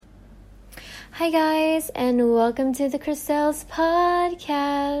Hi guys, and welcome to the Christelle's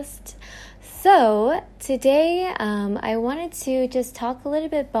podcast. So today I wanted to just talk a little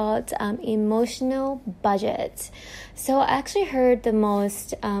bit about emotional budget. So I actually heard the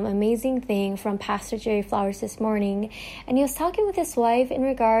most amazing thing from Pastor Jerry Flowers this morning, and he was talking with his wife in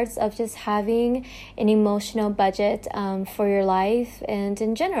regards of just having an emotional budget for your life and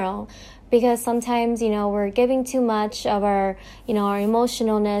in general. Because sometimes, we're giving too much of our, our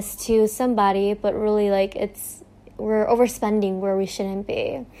emotionalness to somebody, but really we're overspending where we shouldn't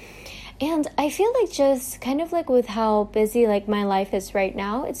be. And I feel like just kind of like with how busy my life is right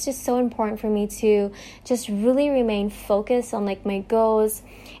now, it's just so important for me to just really remain focused on my goals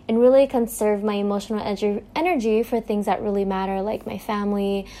and really conserve my emotional energy for things that really matter, like my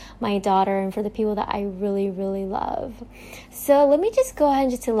family, my daughter, and for the people that I really, really love. So let me just go ahead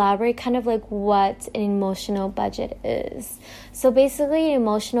and just elaborate kind of what an emotional budget is. So basically, an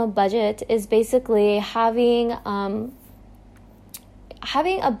emotional budget is basically having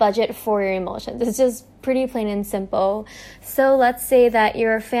a budget for your emotions. It's just pretty plain and simple. So let's say that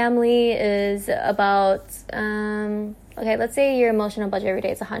your family is about, let's say your emotional budget every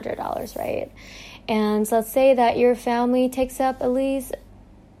day is $100, right? And so let's say that your family takes up at least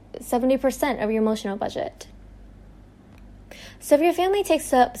 70% of your emotional budget. So if your family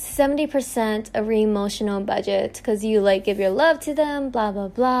takes up 70% of your emotional budget because you give your love to them, blah, blah,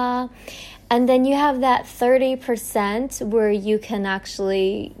 blah, and then you have that 30% where you can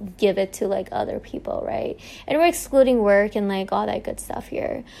actually give it to other people, right? And we're excluding work and all that good stuff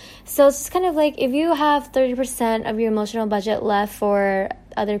here. So it's just kind of if you have 30% of your emotional budget left for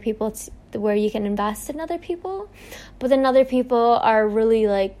other people where you can invest in other people, but then other people are really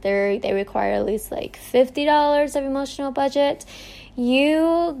they require at least $50 of emotional budget.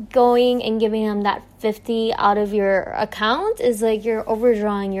 You going and giving them that 50 out of your account is you're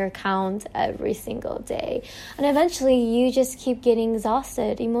overdrawing your account every single day. And eventually you just keep getting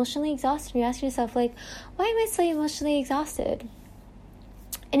exhausted, emotionally exhausted. You're asking yourself why am I so emotionally exhausted?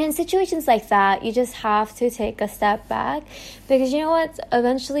 And in situations like that, you just have to take a step back because you know what?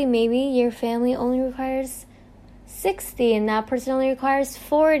 Eventually maybe your family only requires 60 and that person only requires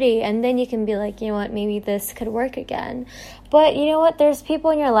 40, and then you can be maybe this could work again. But you know what, there's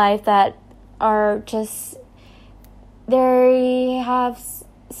people in your life that are just they cost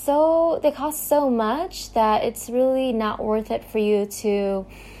so much that it's really not worth it for you to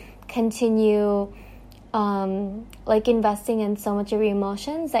continue investing in so much of your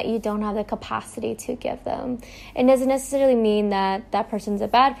emotions that you don't have the capacity to give them. It doesn't necessarily mean that that person's a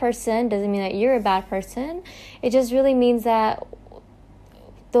bad person, doesn't mean that you're a bad person. It just really means that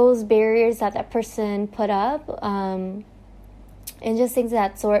those barriers that person put up, and just things of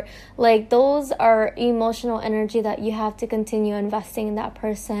that sort, those are emotional energy that you have to continue investing in that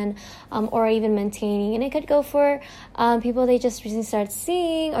person, or even maintaining. And it could go for people they just recently started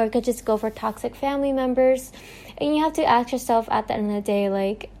seeing, or it could just go for toxic family members. And you have to ask yourself at the end of the day,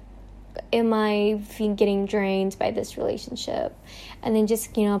 am I getting drained by this relationship? And then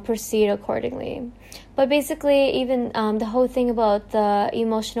just, proceed accordingly. But basically, even the whole thing about the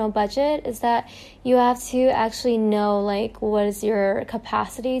emotional budget is that you have to actually know, what is your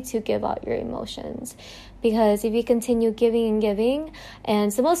capacity to give out your emotions. Because if you continue giving and giving,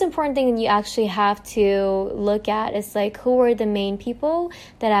 and the most important thing you actually have to look at is who are the main people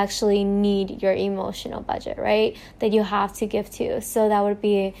that actually need your emotional budget, right? That you have to give to. So that would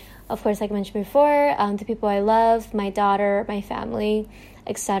be, of course, like I mentioned before, the people I love, my daughter, my family,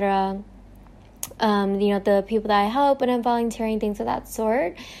 etc. The people that I help when I'm volunteering, things of that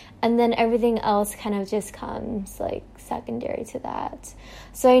sort. And then everything else kind of just comes secondary to that.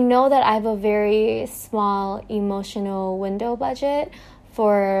 So I know that I have a very small emotional window budget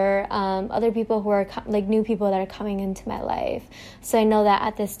for other people who are new people that are coming into my life. So I know that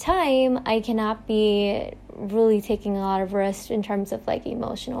at this time I cannot be really taking a lot of risks in terms of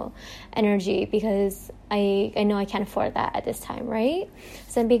emotional energy because I know I can't afford that at this time, right?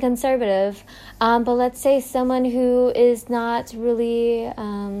 So I'm being conservative. But let's say someone who is not really,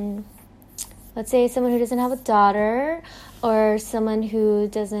 let's say someone who doesn't have a daughter, or someone who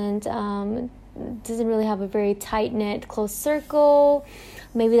doesn't really have a very tight-knit, close circle.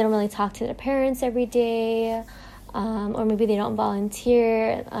 Maybe they don't really talk to their parents every day, or maybe they don't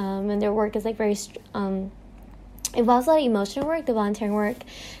volunteer, and their work is very involves a lot of emotional work, the volunteering work.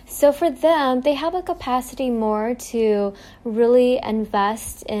 So for them, they have a capacity more to really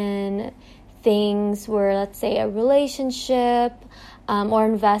invest in things where, let's say, a relationship, or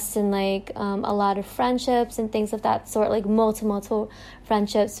invest in a lot of friendships and things of that sort, multiple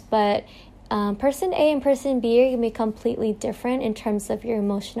friendships. But person A and person B are going to be completely different in terms of your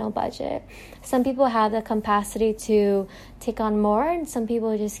emotional budget. Some people have the capacity to take on more, and some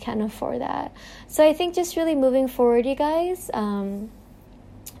people just can't afford that. So I think just really moving forward, you guys,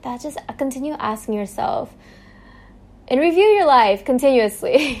 that just continue asking yourself and review your life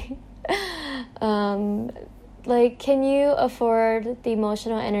continuously. Like, can you afford the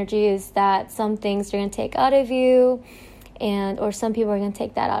emotional energies that some things are going to take out of you, or some people are going to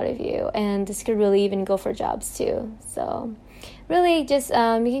take that out of you, and this could really even go for jobs too. So really just you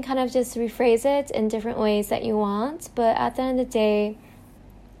can kind of just rephrase it in different ways that you want, but at the end of the day,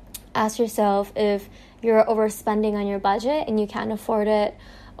 ask yourself if you're overspending on your budget and you can't afford it,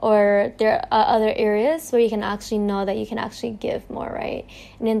 or there are other areas where you can actually know that you can actually give more, right?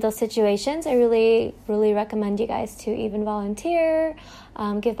 And in those situations, I really, really recommend you guys to even volunteer,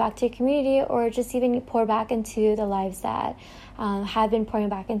 give back to your community, or just even pour back into the lives that have been pouring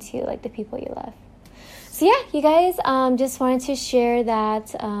back into, like, the people you love. So yeah, you guys, just wanted to share that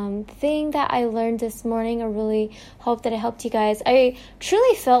thing that I learned this morning. I really hope that it helped you guys. I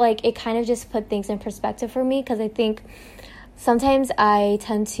truly felt like it kind of just put things in perspective for me, because I think sometimes I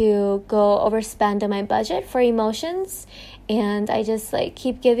tend to go overspend on my budget for emotions, and I just like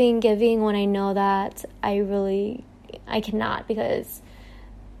keep giving when I know that I cannot, because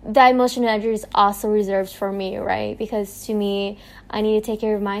that emotional energy is also reserved for me, right? Because to me, I need to take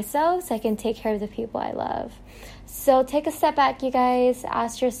care of myself so I can take care of the people I love. So take a step back, you guys.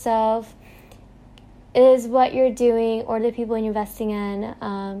 Ask yourself, is what you're doing or the people you're investing in,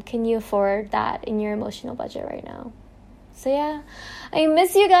 can you afford that in your emotional budget right now? So yeah, I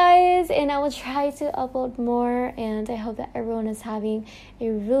miss you guys, and I will try to upload more, and I hope that everyone is having a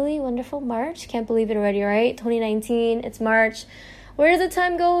really wonderful March. Can't believe it already, right? 2019, it's March. Where does the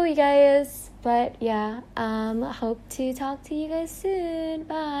time go, you guys? But yeah, hope to talk to you guys soon.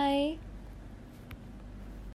 Bye.